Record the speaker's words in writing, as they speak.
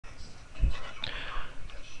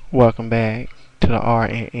Welcome back to the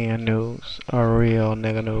Rnnews, a real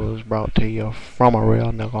nigga news brought to you from a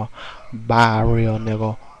real nigga, by a real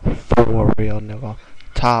nigga, for a real nigga.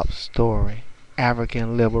 Top story,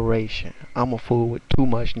 African liberation. I'm a fool with too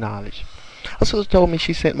much knowledge. A sister told me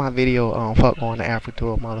she sent my video fuck going to Africa to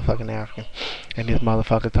a motherfucking African. And this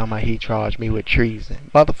motherfucker talking about he charged me with treason.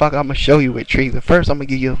 Motherfucker, I'ma show you with treason. First I'ma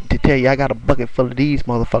give you to tell you I got a bucket full of these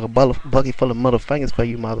motherfuckers, bucket full of motherfuckers for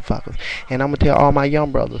you motherfuckers. And I'ma tell all my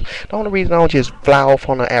young brothers. The only reason I don't just fly off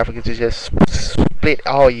on the Africans is just split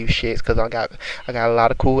all you shits, cause I got a lot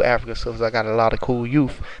of cool African sisters. I got a lot of cool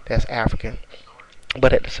youth that's African.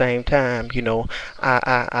 But at the same time,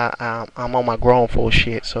 I'm on my grown folk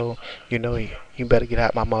shit. So, you better get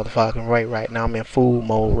out my motherfucking way right now. I'm in fool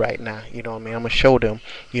mode right now. You know what I mean? I'm gonna show them,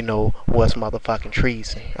 what's motherfucking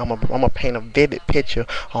treason. I'm gonna paint a vivid picture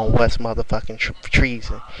on what's motherfucking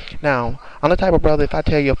treason. Now, I'm the type of brother, if I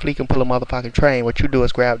tell you a flea can pull a motherfucking train, what you do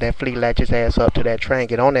is grab that flea, latch his ass up to that train,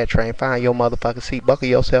 get on that train, find your motherfucking seat, buckle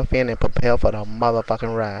yourself in, and prepare for the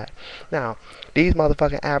motherfucking ride. Now, these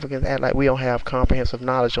motherfucking Africans act like we don't have comprehensive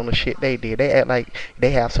knowledge on the shit they did. They act like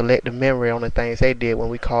they have selective memory on the things they did when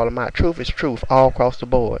we call them out. Truth is truth all across the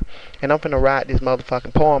board. And I'm finna write this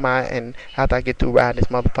motherfucking poem out, and after I get through writing this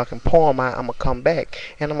motherfucking poem out, I'm gonna come back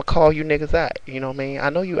and I'm gonna call you niggas out. You know what I mean? I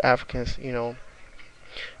know you Africans,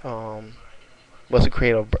 um, was the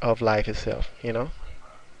creator of life itself.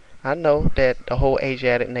 I know that the whole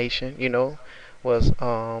Asiatic nation, was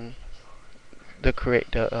the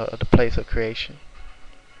place of creation.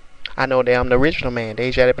 I know that I'm the original man, the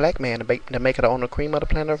Asiatic black man, the maker, the owner, cream of the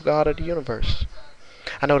planet of God of the universe.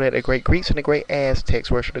 I know that the great Greeks and the great Aztecs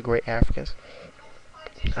worship the great Africans.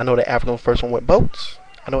 I know that Africa was the first one with boats.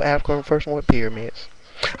 I know Africa was the first one with pyramids.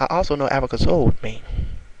 I also know Africa sold me.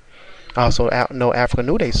 I also know Africa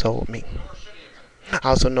knew they sold me. I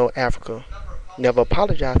also know Africa never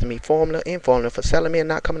apologized to me, formally or informally, for selling me and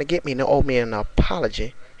not coming to get me. They owe me an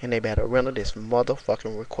apology, and they better render this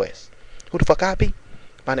motherfucking request. Who the fuck I be?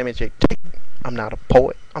 My name is Jake T. I'm not a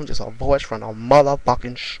poet. I'm just a voice from the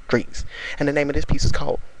motherfucking streets. And the name of this piece is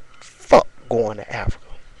called Fuck Going to Africa.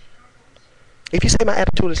 If you say my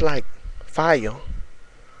attitude is like fire,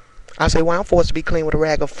 I say, well, I'm forced to be clean with a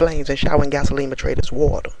rag of flames and showering gasoline betrayed as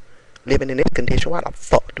water. Living in this condition, why the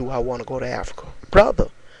fuck do I want to go to Africa? Brother,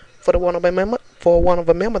 for one of a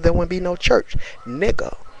member, there wouldn't be no church.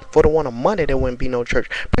 Nigga, for the one of money, there wouldn't be no church.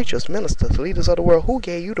 Preachers, ministers, leaders of the world, who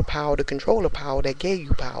gave you the power to control the power that gave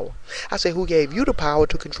you power? I say, who gave you the power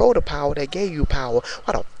to control the power that gave you power?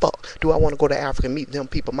 Why the fuck do I want to go to Africa and meet them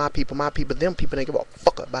people, my people, them people, they give a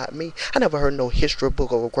fuck about me? I never heard no history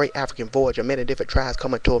book of a great African voyage of many different tribes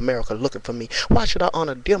coming to America looking for me. Why should I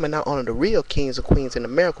honor them and not honor the real kings and queens in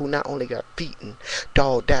America who not only got beaten,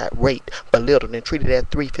 dogged, died, raped, belittled, and treated as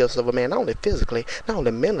three-fifths of a man, not only physically, not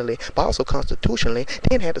only mentally, but also constitutionally,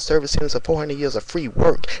 then had to serve a sentence of 400 years of free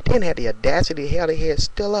work, then had the audacity to held their head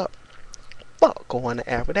still up? Fuck going to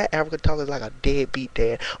Africa. That African talk is like a deadbeat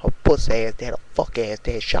dad, a puss ass dad, a fuck ass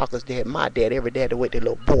dad, shocker's dad, my dad, every dad that with their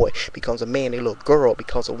little boy becomes a man, their little girl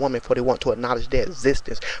becomes a woman before they want to acknowledge their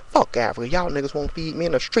existence. Fuck Africa. Y'all niggas won't feed me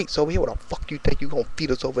in the streets over here. What the fuck you think you gonna feed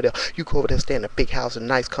us over there? You go over there, stay in a big house and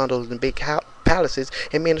nice condos and big palaces,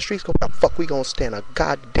 and me in the streets go, what the fuck we gonna stand a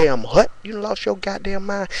goddamn hut? You done lost your goddamn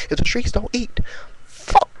mind if the streets don't eat.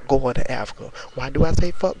 Fuck going to Africa. Why do I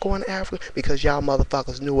say fuck going to Africa? Because y'all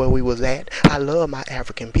motherfuckers knew where we was at. I love my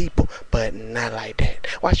African people, but not like that.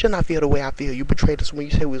 Why shouldn't I feel the way I feel? You betrayed us when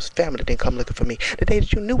you said we was family, that didn't come looking for me. The day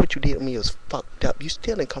that you knew what you did to me was fucked up. You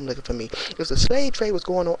still didn't come looking for me. If the slave trade was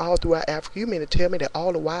going on all throughout Africa, you mean to tell me that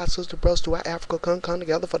all the wise sister brothers throughout Africa couldn't come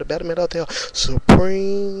together for the betterment of their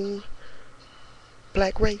supreme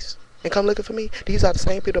black race and come looking for me? These are the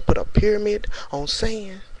same people that put a pyramid on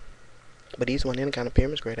sand. But these weren't any kind of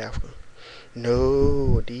pyramids, Great Africa.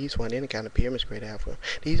 No, these weren't any kind of pyramids, Great Africa.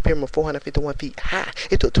 These pyramids were 451 feet high.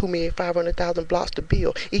 It took 2,500,000 blocks to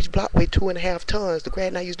build. Each block weighed 2.5 tons. The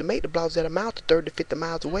grad I used to make the blocks that amount to 30 to 50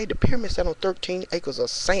 miles away. The pyramid sat on 13 acres of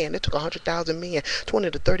sand. It took 100,000 men, 20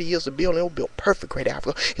 to 30 years to build, and it was built perfect, Great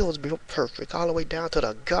Africa. It was built perfect, all the way down to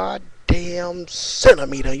the goddamn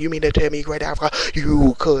centimeter. You mean to tell me, Great Africa,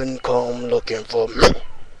 you couldn't come looking for me?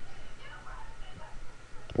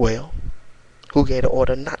 Well, who gave the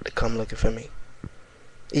order not to come looking for me?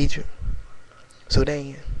 Egypt,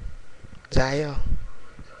 Sudan, Zaire,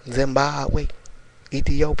 Zimbabwe,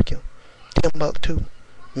 Ethiopia, Timbuktu,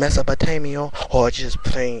 Mesopotamia, or just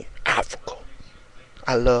plain Africa.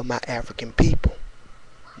 I love my African people,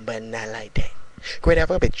 but not like that. Great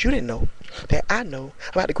Africa, I bet you didn't know that I know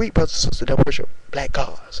about the Greek brothers and sisters that worship black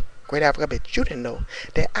gods. Great Africa, I bet you didn't know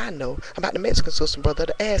that I know about the Mexican sister and brother,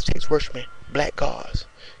 the Aztecs worshiping black gods.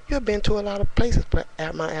 You have been to a lot of places,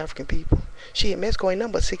 my African people. Shit, Mexico ain't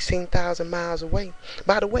nothing but 16,000 miles away.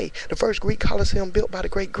 By the way, the first Greek Colosseum built by the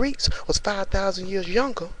great Greeks was 5,000 years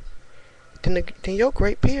younger than your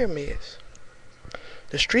great pyramids.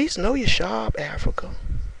 The streets know you're sharp, Africa.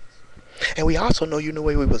 And we also know you know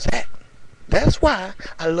where we was at. That's why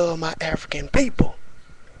I love my African people.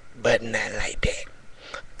 But not like that.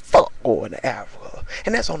 Fuck going to Africa.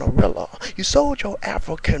 And that's on the real. You sold your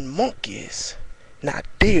African monkeys. Now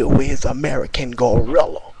deal with his American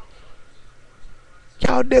gorilla.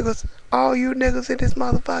 Y'all niggas, all you niggas in this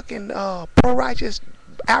motherfucking pro-righteous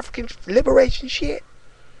African liberation shit.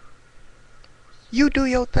 You do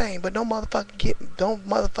your thing, but don't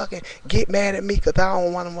motherfucking get mad at me because I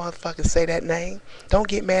don't want to motherfucking say that name. Don't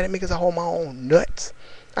get mad at me because I hold my own nuts.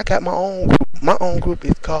 I got my own group. My own group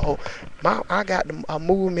is called, I got a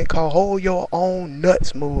movement called Hold Your Own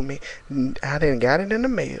Nuts Movement. I didn't got it in the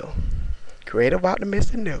mail. Creative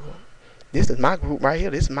Optimistic Nigga. This is my group right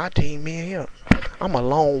here. This is my team, me and him. I'm a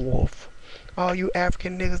lone wolf. All you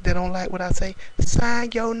African niggas that don't like what I say, sign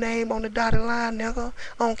your name on the dotted line, nigga.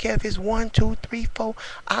 I don't care if it's 1, 2, 3, 4.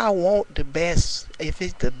 I want the best. If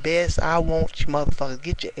it's the best, I want you motherfuckers.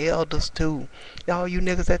 Get your elders too. All you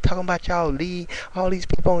niggas that talking about y'all lead, all these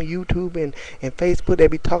people on YouTube and Facebook, they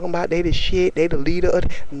be talking about they the shit, they the leader.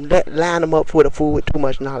 Line them up with a fool with too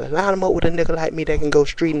much knowledge. Line them up with a nigga like me that can go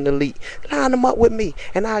street in the league. Line them up with me,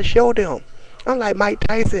 and I'll show them. I'm like Mike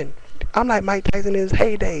Tyson. I'm like Mike Tyson in his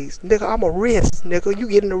heydays. Nigga, I'm a risk. Nigga, you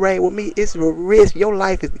get in the ring with me, it's a risk. Your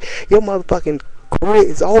life is, your motherfucking career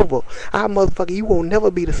is over. You will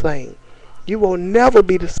never be the same. You will never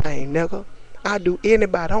be the same, nigga. I do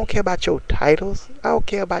anybody. I don't care about your titles. I don't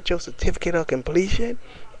care about your certificate of completion.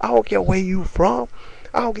 I don't care where you from.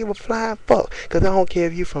 I don't give a flying fuck. Because I don't care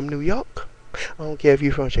if you from New York. I don't care if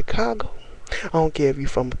you from Chicago. I don't care if you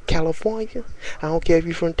from California. I don't care if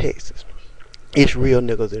you from Texas. It's real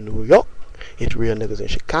niggas in New York. It's real niggas in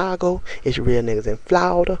Chicago. It's real niggas in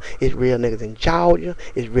Florida. It's real niggas in Georgia.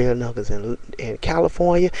 It's real niggas in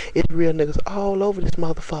California. It's real niggas all over this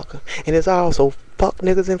motherfucker. And it's also fuck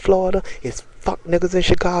niggas in Florida. It's fuck niggas in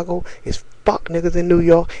Chicago. It's fuck niggas in New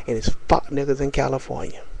York. And it's fuck niggas in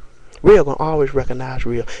California. Real gonna always recognize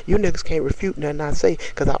real. You niggas can't refute nothing I say,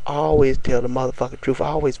 cause I always tell the motherfucking truth. I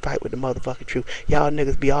always fight with the motherfucking truth. Y'all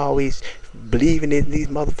niggas be always believing in these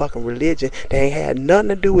motherfucking religion. They ain't had nothing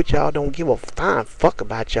to do with y'all. Don't give a fine fuck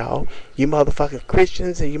about y'all. You motherfucking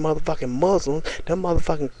Christians and you motherfucking Muslims. Them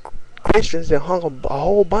motherfucking Christians that hung a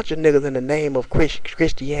whole bunch of niggas in the name of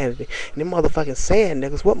Christianity. And them motherfucking saying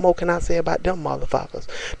niggas, what more can I say about them motherfuckers?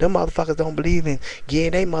 Them motherfuckers don't believe in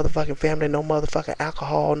getting they motherfucking family no motherfucking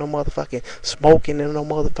alcohol, no motherfucking smoking, and no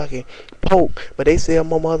motherfucking poke. But they sell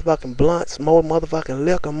more motherfucking blunts, more motherfucking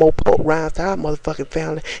liquor, more poke rounds to our motherfucking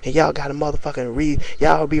family. And y'all got a motherfucking read.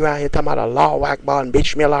 Y'all be around here talking about a law whack ball and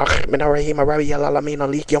bitch me la man already my rabbi yalla la mina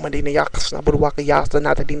leak yomadina yak snabu waka yasta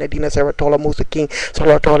nata dina seratola musa king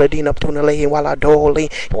seratola dina tuna lay while I dolly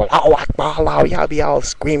y'all be all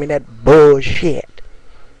screaming that bullshit.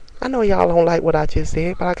 I know y'all don't like what I just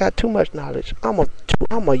said, but I got too much knowledge. I'm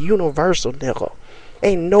a universal nigga.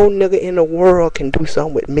 Ain't no nigga in the world can do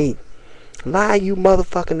something with me. Line you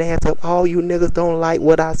motherfucking ass up. All you niggas don't like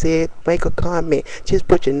what I said, make a comment. Just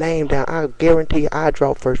put your name down. I guarantee you I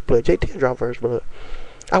draw first blood. JT draw first blood.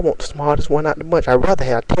 I want the smartest one out the bunch. I'd rather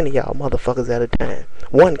have 10 of y'all motherfuckers at a time.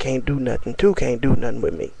 One can't do nothing. Two can't do nothing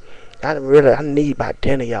with me. I need about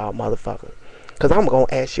 10 of y'all motherfuckers. Cause I'm gonna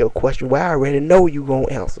ask you a question where I already know you gonna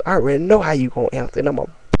answer. I already know how you gonna answer, and I'm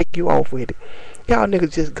gonna pick you off with it. Y'all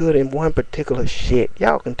niggas just good in one particular shit.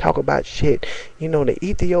 Y'all can talk about shit. You know, the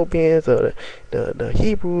Ethiopians or the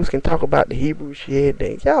Hebrews can talk about the Hebrew shit.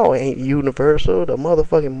 Y'all ain't universal. The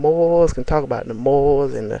motherfucking Moors can talk about the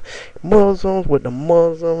Moors, and the Muslims with the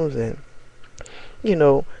Muslims, and you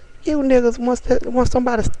know. You niggas, once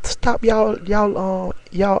somebody stop y'all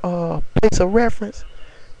place of reference,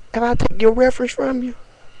 if I take your reference from you,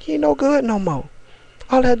 you ain't no good no more.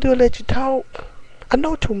 All I do is let you talk. I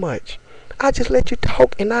know too much. I just let you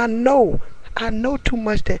talk, and I know too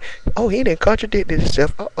much that, oh, he didn't contradict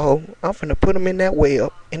himself. I'm finna put him in that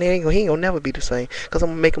web, and he ain't gonna never be the same, cause I'm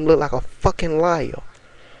gonna make him look like a fucking liar.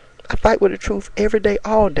 I fight with the truth every day,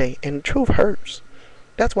 all day, and the truth hurts.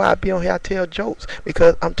 That's why I be on here, I tell jokes,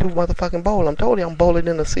 because I'm too motherfucking bold. I'm totally bolder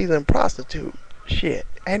than a seasoned prostitute. Shit,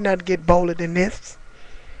 ain't nothing get bolder than this.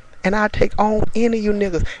 And I take on any of you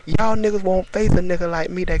niggas. Y'all niggas won't face a nigga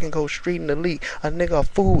like me that can go street in the league. A nigga a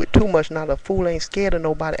fool with too much, not a fool ain't scared of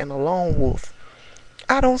nobody, and a lone wolf.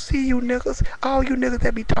 I don't see you niggas. All you niggas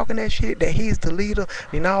that be talking that shit that he's the leader,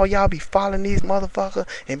 and all y'all be following these motherfuckers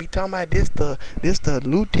and be talking about this the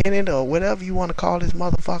lieutenant or whatever you want to call this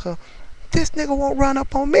motherfucker. This nigga won't run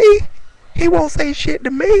up on me. He won't say shit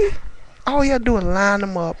to me. All y'all do is line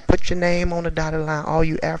them up, put your name on the dotted line. All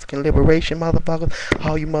you African liberation motherfuckers,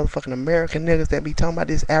 all you motherfucking American niggas that be talking about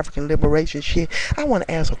this African liberation shit. I want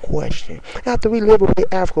to ask a question. After we liberate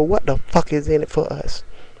Africa, what the fuck is in it for us?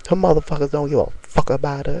 Some motherfuckers don't give a fuck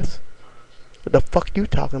about us. What the fuck you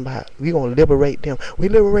talking about? We gonna liberate them. We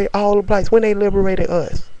liberate all the blacks when they liberated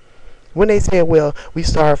us. When they said, well, we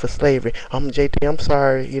sorry for slavery. JT, I'm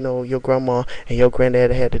sorry, your grandma and your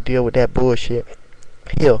granddad had to deal with that bullshit.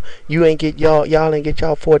 Hell, you ain't get y'all ain't get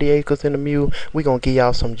y'all 40 acres in the mule. We gonna give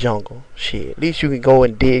y'all some jungle. Shit, at least you can go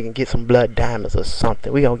and dig and get some blood diamonds or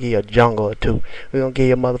something. We gonna give you a jungle or two. We gonna give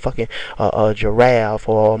you a motherfucking a giraffe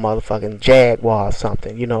or a motherfucking jaguar or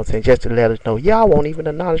something. You know what I'm saying? Just to let us know y'all won't even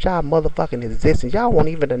acknowledge our motherfucking existence. Y'all won't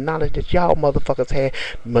even acknowledge that y'all motherfuckers had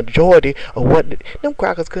majority of what them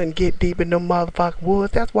crackers couldn't get deep in them motherfucking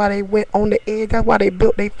woods. That's why they went on the edge. That's why they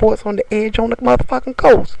built their forts on the edge on the motherfucking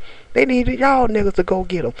coast. They needed y'all niggas to go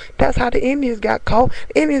get them. That's how the Indians got caught.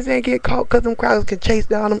 The Indians didn't get caught because them crackers could chase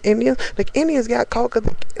down them Indians. The Indians got caught because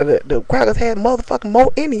the crackers had motherfucking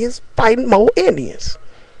more Indians fighting more Indians.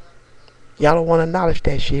 Y'all don't want to acknowledge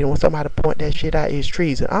that shit. And when somebody point that shit out, it's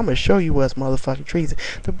treason. I'm going to show you what's motherfucking treason.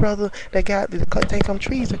 The brother that got the think I'm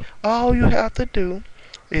treason, all you have to do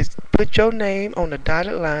is put your name on the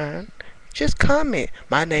dotted line. Just comment,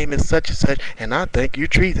 my name is such and such, and I think you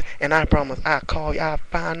treason. And I promise I'll call you, I'll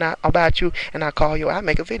find out about you, and I'll call you, I'll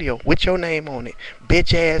make a video with your name on it.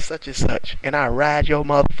 Bitch ass such and such. And I'll ride your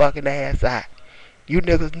motherfucking ass out. You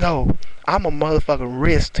niggas know I'm a motherfucking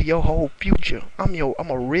risk to your whole future. I'm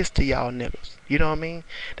a risk to y'all niggas. You know what I mean?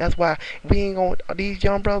 That's why we ain't gonna, these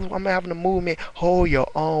young brothers, I'm having a movement, hold your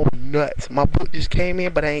own nuts. My book just came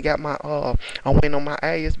in, but I ain't got my, I'm waiting on my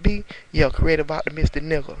ISB. Yeah, Creative Optimistic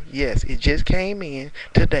Nigga. Yes, it just came in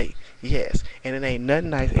today. Yes, and it ain't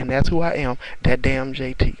nothing nice, and that's who I am, that damn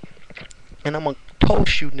JT. And I'm gonna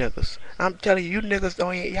toast you niggas. I'm telling you, you niggas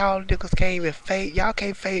y'all niggas can't even fade, y'all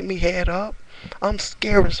can't fade me head up. I'm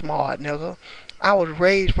scary smart, nigga. I was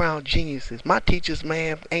raised around geniuses. My teachers,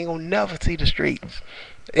 man, ain't gonna never see the streets.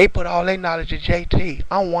 They put all their knowledge in JT.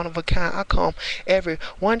 I'm one of a kind. I come every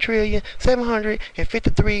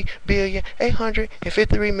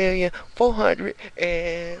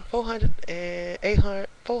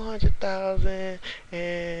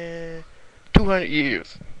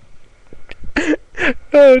years.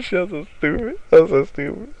 Oh, shit, so stupid. I'm so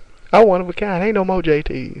stupid. I'm one of a kind. Ain't no more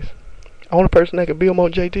JTs. Only person that can build more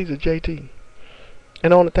JTs is JT.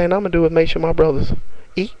 And the only thing I'm gonna do is make sure my brothers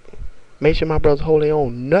eat, make sure my brothers hold their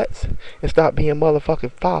own nuts, and stop being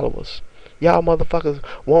motherfucking followers. Y'all motherfuckers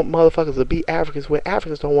want motherfuckers to be Africans when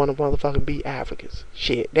Africans don't want to motherfucking be Africans.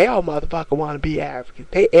 Shit, they all motherfucking want to be Africans.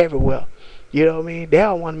 They everywhere. You know what I mean? They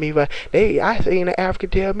all want me, but I seen an African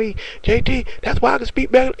tell me, JT, that's why I can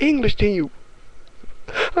speak better English than you.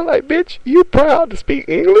 I'm like, bitch, you proud to speak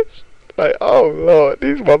English? Like, oh Lord,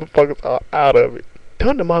 these motherfuckers are out of it.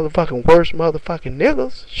 Them the motherfucking worst motherfucking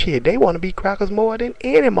niggas. Shit, they want to be crackers more than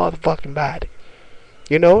any motherfucking body.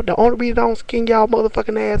 You know, the only reason I don't skin y'all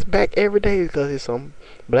motherfucking ass back every day is because it's some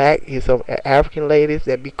black, it's some African ladies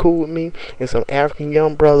that be cool with me, and some African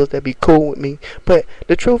young brothers that be cool with me. But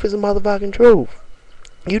the truth is the motherfucking truth.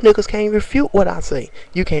 You niggas can't refute what I say.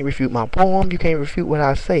 You can't refute my poem. You can't refute what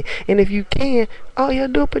I say. And if you can, all you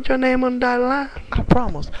do is put your name on the dotted line. I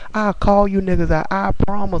promise. I'll call you niggas out. I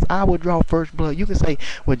promise I will draw first blood. You can say,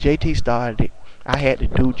 well, JT started it. I had to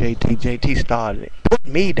do JT. JT started it. Put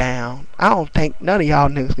me down. I don't think none of y'all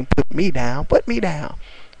niggas can put me down. Put me down.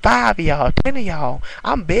 5 of y'all, 10 of y'all.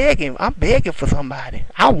 I'm begging for somebody.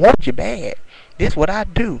 I want you bad. This what I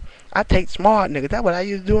do. I take smart niggas. That's what I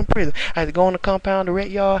used to do in prison. I had to go in the compound, the red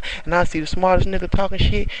yard, and I see the smartest nigga talking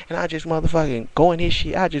shit, and I just motherfucking go in his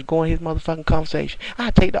shit. I just go in his motherfucking conversation. I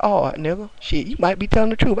take the odd, nigga. Shit, you might be telling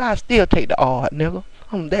the truth. I still take the odd, nigga.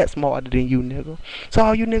 I'm that smarter than you, nigga. So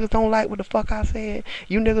all you niggas don't like what the fuck I said.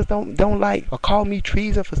 You niggas don't like or call me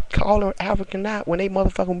treason for calling African out when they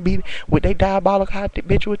motherfucking be with they diabolical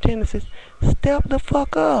habitual tendencies. Step the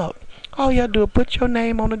fuck up. All y'all do is put your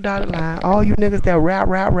name on the dotted line. All you niggas that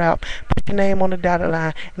rap, put your name on the dotted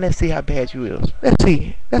line, and let's see how bad you is. Let's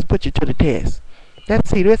see. Let's put you to the test. Let's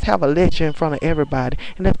see. Let's have a lecture in front of everybody,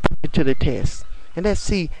 and let's put you to the test. And let's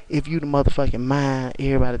see if you the motherfucking mind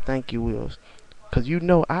everybody think you is. Cause you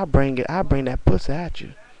know I bring that pussy at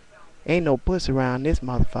you. Ain't no pussy around this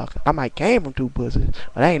motherfucker. I might came from 2 pussies,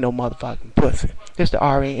 but I ain't no motherfucking pussy. This the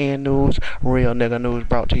RNN News, Real Nigga News,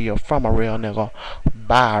 brought to you from a real nigga.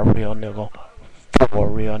 by a real nigga for a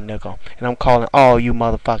real nigga. And I'm calling all you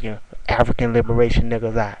motherfucking African liberation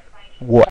niggas out. What?